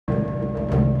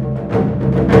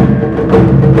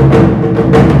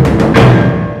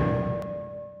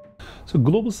So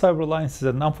Global Cyber Alliance is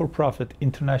a non-for-profit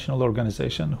international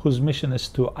organization whose mission is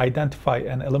to identify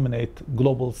and eliminate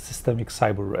global systemic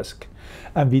cyber risk.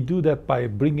 And we do that by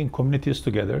bringing communities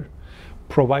together,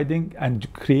 providing and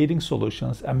creating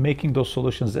solutions and making those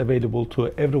solutions available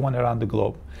to everyone around the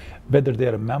globe, whether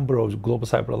they're a member of Global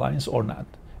Cyber Alliance or not.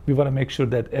 We want to make sure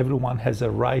that everyone has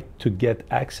a right to get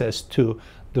access to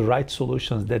the right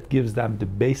solutions that gives them the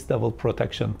base level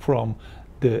protection from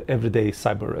the everyday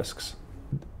cyber risks.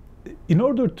 In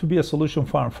order to be a solution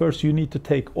farm, first you need to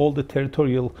take all the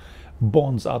territorial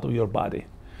bones out of your body.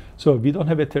 So we don't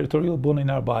have a territorial bone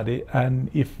in our body, and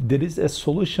if there is a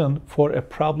solution for a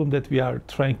problem that we are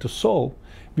trying to solve,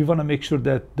 we want to make sure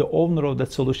that the owner of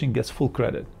that solution gets full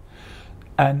credit.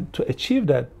 And to achieve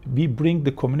that, we bring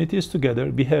the communities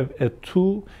together. We have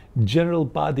two general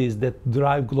bodies that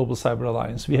drive Global Cyber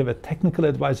Alliance. We have a technical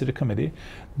advisory committee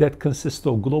that consists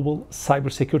of global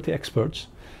cybersecurity experts,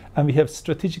 and we have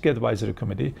strategic advisory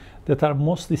committee that are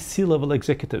mostly C-level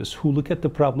executives who look at the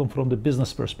problem from the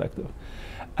business perspective.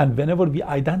 And whenever we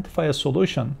identify a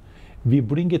solution, we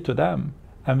bring it to them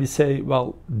and we say,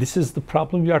 well, this is the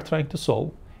problem we are trying to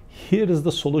solve. Here is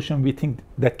the solution we think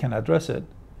that can address it.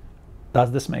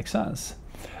 Does this make sense?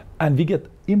 And we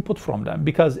get input from them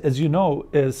because, as you know,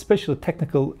 especially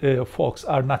technical folks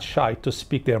are not shy to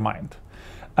speak their mind.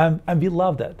 And we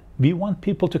love that. We want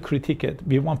people to critique it.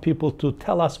 We want people to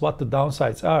tell us what the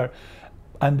downsides are.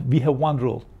 And we have one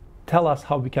rule: tell us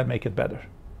how we can make it better.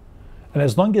 And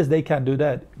as long as they can do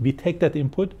that, we take that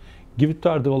input, give it to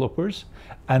our developers,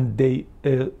 and they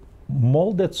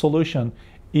mold that solution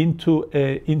into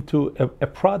a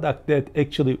product that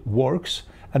actually works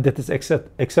and that is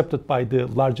accepted by the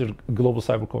larger global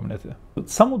cyber community.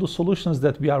 Some of the solutions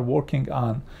that we are working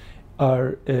on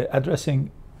are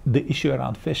addressing the issue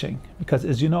around phishing, because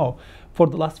as you know, for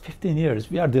the last 15 years,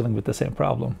 we are dealing with the same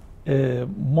problem.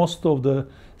 Most of the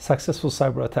successful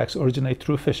cyber attacks originate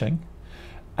through phishing,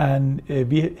 and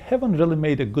we haven't really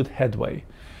made a good headway.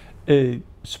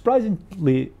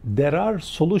 Surprisingly, there are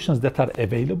solutions that are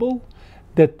available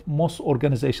that most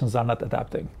organizations are not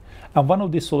adapting. And one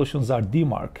of these solutions are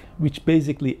DMARC, which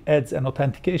basically adds an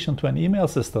authentication to an email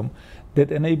system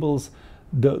that enables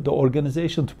the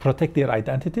organization to protect their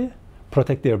identity,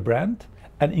 protect their brand,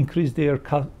 and increase their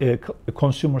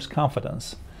consumers'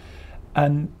 confidence.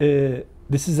 And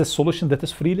this is a solution that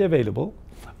is freely available.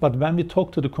 But when we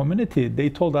talked to the community, they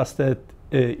told us that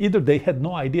either they had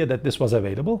no idea that this was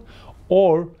available,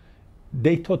 or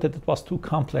they thought that it was too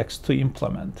complex to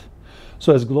implement.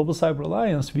 So as Global Cyber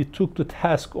Alliance, we took the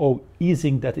task of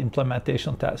easing that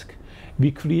implementation task.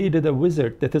 We created a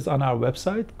wizard that is on our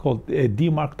website called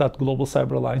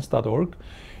dmarc.globalcyberalliance.org.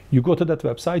 You go to that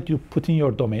website, you put in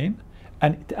your domain,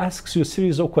 and it asks you a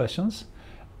series of questions.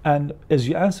 And as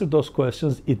you answer those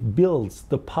questions, it builds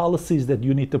the policies that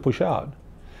you need to push out.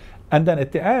 And then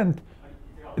at the end,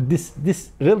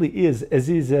 this really is as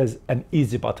easy as an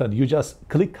easy button. You just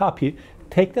click copy,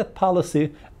 take that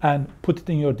policy, and put it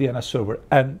in your DNS server,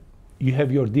 and you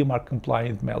have your DMARC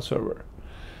compliant mail server.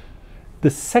 The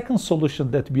second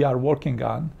solution that we are working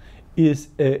on is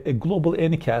a global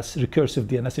anycast recursive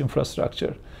DNS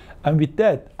infrastructure. And with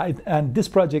that, and this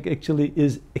project actually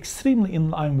is extremely in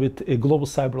line with a Global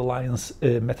Cyber Alliance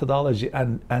methodology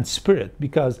and spirit,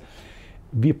 because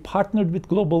we partnered with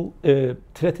global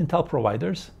threat intel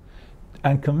providers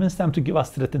and convinced them to give us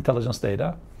threat intelligence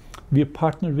data. We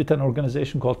partnered with an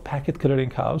organization called Packet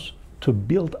Clearing House to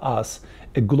build us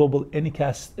a global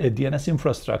anycast DNS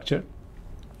infrastructure.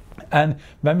 And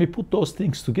when we put those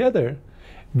things together,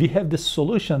 we have this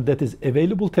solution that is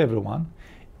available to everyone.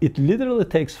 It literally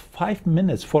takes 5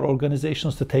 minutes for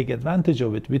organizations to take advantage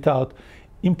of it without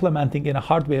implementing any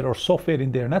hardware or software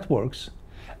in their networks.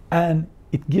 And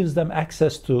it gives them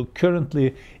access to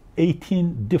currently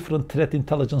 18 different threat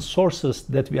intelligence sources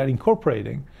that we are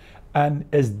incorporating. And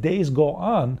as days go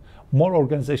on, more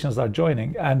organizations are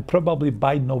joining. And probably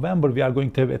by November, we are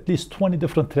going to have at least 20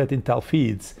 different threat intel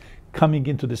feeds coming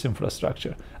into this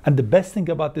infrastructure. And the best thing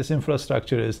about this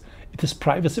infrastructure is it is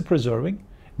privacy preserving.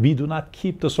 We do not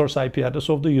keep the source IP address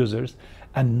of the users,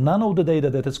 and none of the data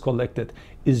that is collected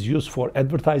is used for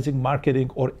advertising,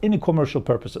 marketing, or any commercial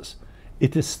purposes.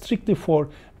 It is strictly for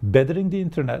bettering the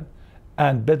internet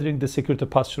and bettering the security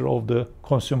posture of the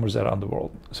consumers around the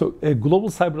world. So Global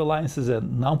Cyber Alliance is a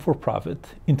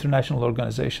non-for-profit international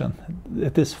organization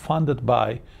that is funded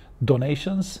by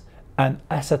donations and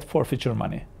asset forfeiture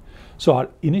money. So our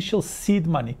initial seed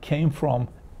money came from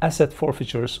asset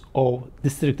forfeitures of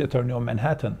District Attorney of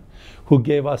Manhattan, who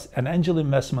gave us an angel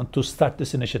investment to start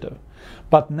this initiative.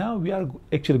 But now we are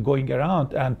actually going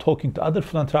around and talking to other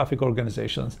philanthropic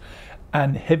organizations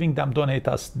and having them donate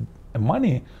us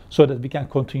money so that we can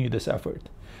continue this effort.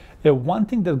 One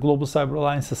thing that Global Cyber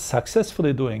Alliance is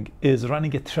successfully doing is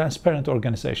running a transparent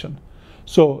organization.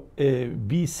 So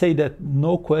we say that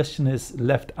no question is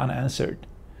left unanswered,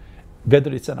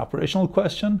 whether it's an operational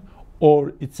question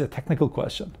or it's a technical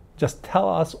question. Just tell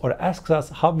us or ask us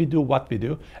how we do what we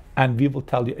do, and we will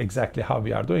tell you exactly how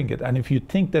we are doing it. And if you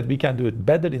think that we can do it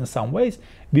better in some ways,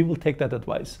 we will take that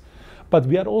advice. But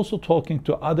we are also talking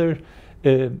to other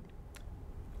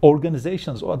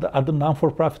organizations or the other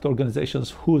non-for-profit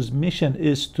organizations whose mission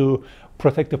is to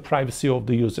protect the privacy of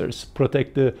the users,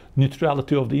 protect the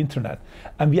neutrality of the internet.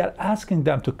 And we are asking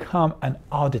them to come and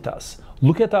audit us,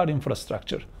 look at our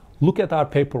infrastructure, look at our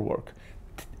paperwork,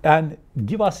 and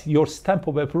give us your stamp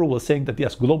of approval saying that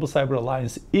yes, Global Cyber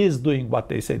Alliance is doing what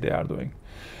they say they are doing.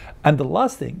 And the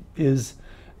last thing is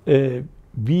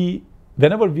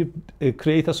whenever we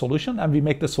create a solution and we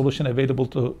make the solution available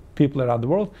to people around the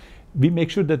world, we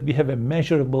make sure that we have a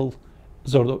measurable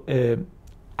sort of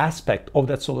aspect of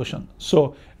that solution.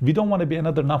 So we don't want to be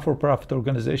another non-for-profit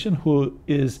organization who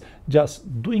is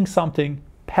just doing something,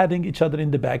 patting each other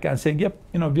in the back and saying, yep,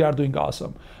 we are doing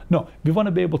awesome. No, we want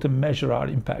to be able to measure our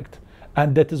impact.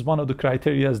 And that is one of the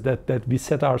criteria that we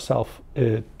set ourselves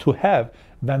to have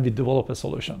when we develop a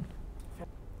solution.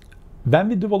 When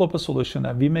we develop a solution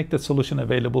and we make that solution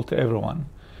available to everyone,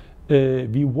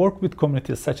 we work with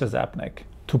communities such as APNIC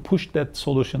to push that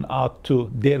solution out to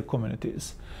their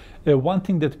communities. One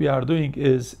thing that we are doing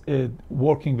is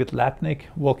working with LAPNIC,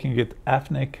 working with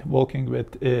APNIC, working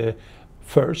with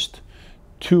FIRST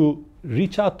to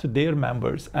reach out to their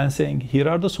members and saying, here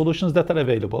are the solutions that are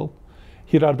available,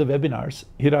 here are the webinars,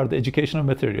 here are the educational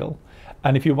material,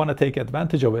 and if you want to take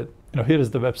advantage of it, here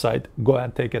is the website, go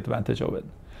and take advantage of it.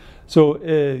 So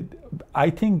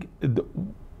I think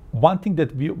one thing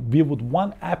that we would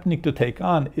want APNIC to take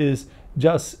on is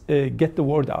just get the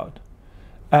word out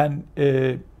and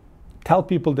tell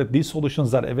people that these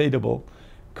solutions are available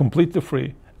completely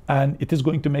free, and it is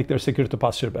going to make their security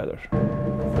posture better.